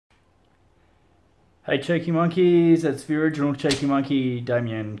Hey Cheeky Monkeys, it's the original Cheeky Monkey,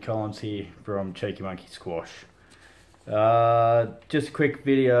 Damien Collins here from Cheeky Monkey Squash. Just a quick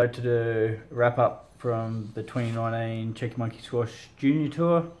video to do a wrap up from the 2019 Cheeky Monkey Squash Junior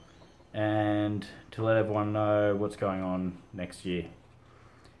Tour and to let everyone know what's going on next year.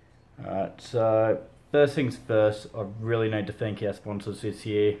 Alright, so first things first, I really need to thank our sponsors this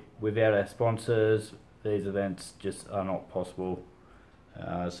year. Without our sponsors, these events just are not possible.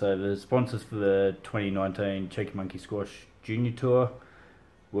 So the sponsors for the 2019 Cheeky Monkey Squash Junior Tour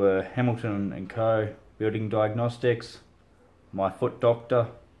were Hamilton & Co, Building Diagnostics, My Foot Doctor,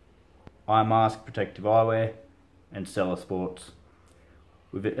 Eye Mask Protective Eyewear, and Stellar Sports.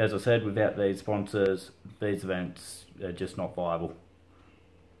 As I said, without these sponsors, these events are just not viable.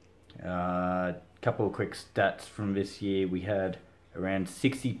 Couple of quick stats from this year. We had around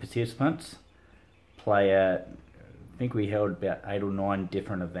 60 participants play at, I think we held about 8 or 9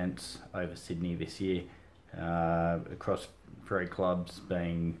 different events over Sydney this year, across 3 clubs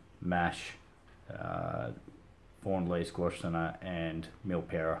being MASH, Thornley Squash Centre and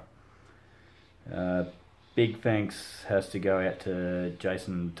Milpera. Big thanks has to go out to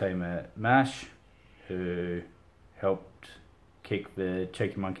Jason and the team at MASH, who helped kick the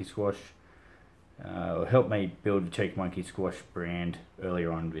Cheeky Monkey Squash, or helped me build the Cheeky Monkey Squash brand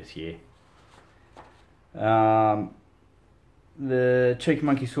earlier on this year. The Cheeky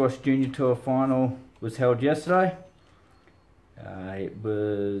Monkey Squash Junior Tour final was held yesterday. It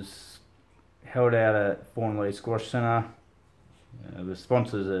was held out at Thornley Squash Centre. The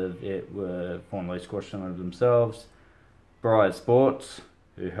sponsors of it were Thornley Squash Centre themselves, Briar Sports,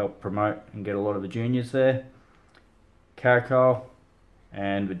 who helped promote and get a lot of the juniors there, Caracol,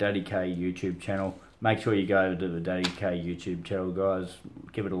 and the Daddy K YouTube channel. Make sure you go to the Daddy K YouTube channel, guys.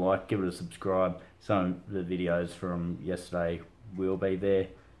 Give it a like, give it a subscribe. Some of the videos from yesterday will be there,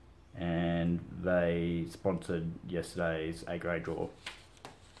 and they sponsored yesterday's A-grade draw.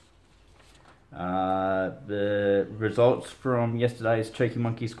 The results from yesterday's Cheeky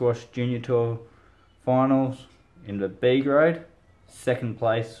Monkey Squash Junior Tour finals: in the B grade, second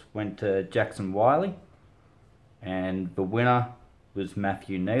place went to Jackson Wiley, and the winner was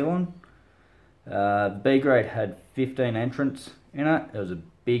Matthew Nealon. The B grade had 15 entrants in it. It was a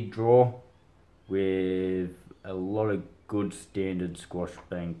big draw with a lot of good standard squash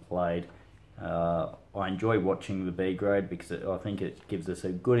being played. I enjoy watching the B grade because I think it gives us a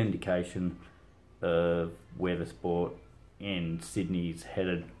good indication of where the sport in Sydney's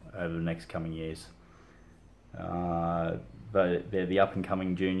headed over the next coming years. But they're the up and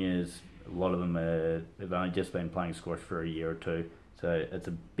coming juniors. A lot of them have only just been playing squash for a year or two, so it's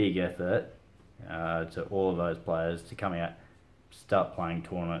a big effort to all of those players to come out, start playing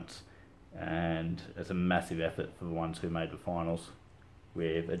tournaments, and it's a massive effort for the ones who made the finals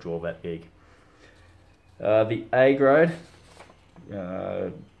with a draw that big. The A grade,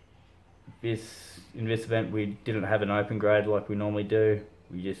 in this event we didn't have an open grade like we normally do.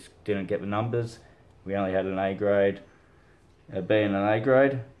 We just didn't get the numbers. We only had an A grade, a B and an A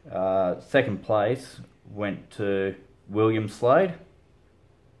grade. Second place went to William Slade,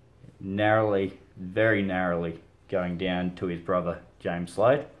 very narrowly going down to his brother James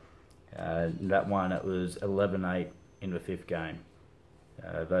Slade. That one, it was 11-8 in the 5th game.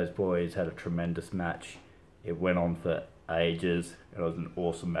 Those boys had a tremendous match. It went on for ages. It was an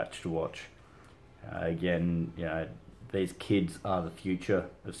awesome match to watch. Again, you know, these kids are the future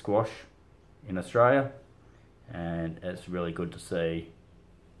of squash in Australia, and it's really good to see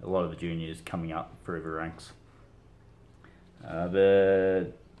a lot of the juniors coming up through the ranks.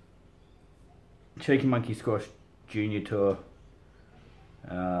 The Cheeky Monkey Squash Junior Tour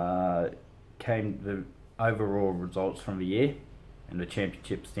the overall results from the year, and the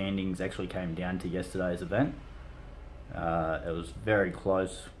championship standings actually came down to yesterday's event. It was very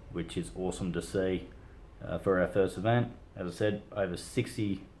close, which is awesome to see for our first event. As I said, over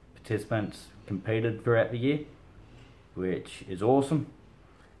 60 participants competed throughout the year, which is awesome.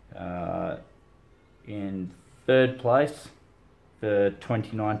 In third place for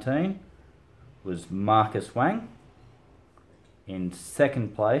 2019 was Marcus Wang. In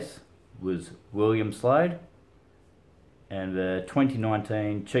second place was William Slade, and the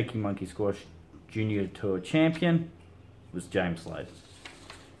 2019 Cheeky Monkey Squash Junior Tour champion was James Slade.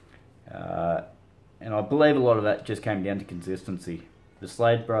 And I believe a lot of that just came down to consistency. The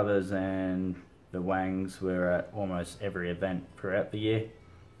Slade brothers and the Wangs were at almost every event throughout the year,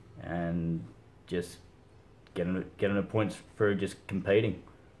 and just getting the points through just competing,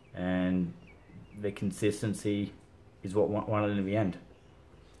 and the consistency is what won it in the end.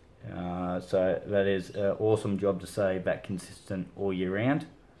 So that is an awesome job to say, that consistent all year round.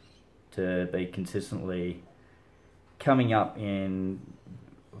 to be consistently coming up in.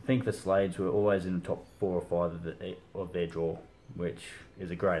 I think the Slades were always in the top 4 or 5 of their draw, which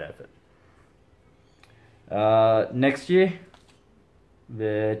is a great effort. Next year,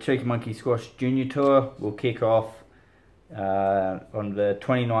 the Cheeky Monkey Squash Junior Tour will kick off on the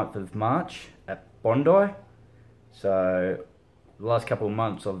 29th of March at Bondi. So the last couple of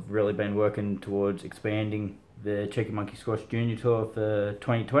months I've really been working towards expanding the Cheeky Monkey Squash Junior Tour for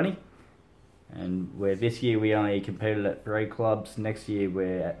 2020. And where this year we only competed at 3 clubs, next year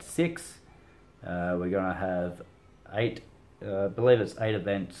we're at 6. We're going to have 8, I believe it's 8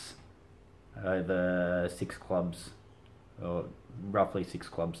 events over 6 clubs, or roughly 6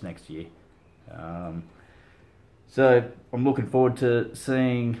 clubs next year. So I'm looking forward to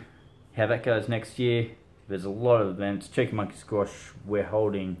seeing how that goes next year. There's a lot of events. Cheeky Monkey Squash, we're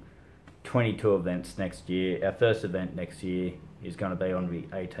holding 22 events next year. Our first event next year is going to be on the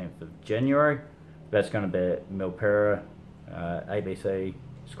 18th of January. That's going to be at Milpera, ABC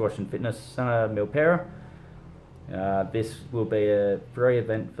Squash and Fitness Centre, Milpera. This will be a free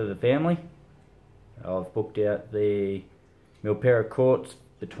event for the family. I've booked out the Milpera courts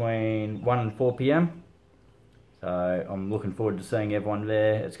between 1 and 4 p.m. So I'm looking forward to seeing everyone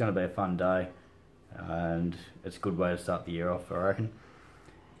there. It's going to be a fun day, and it's a good way to start the year off, I reckon.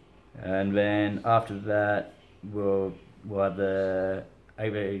 And then after that, we'll have the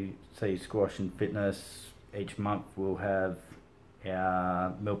ABC Squash and Fitness. Each month we'll have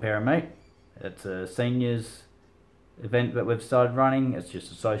our Milpera Meet. It's a seniors event that we've started running. It's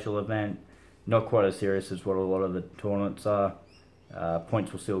just a social event, not quite as serious as what a lot of the tournaments are.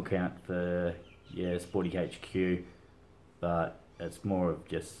 Points will still count for Sporty HQ, but it's more of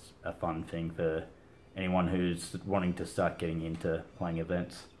just a fun thing for anyone who's wanting to start getting into playing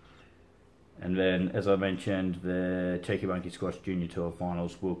events. And then, as I mentioned, the Cheeky Monkey Squash Junior Tour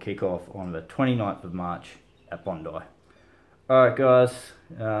Finals will kick off on the 29th of March at Bondi. Alright guys,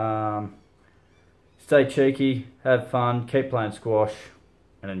 stay cheeky, have fun, keep playing squash,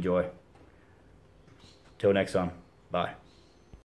 and enjoy. Till next time, bye.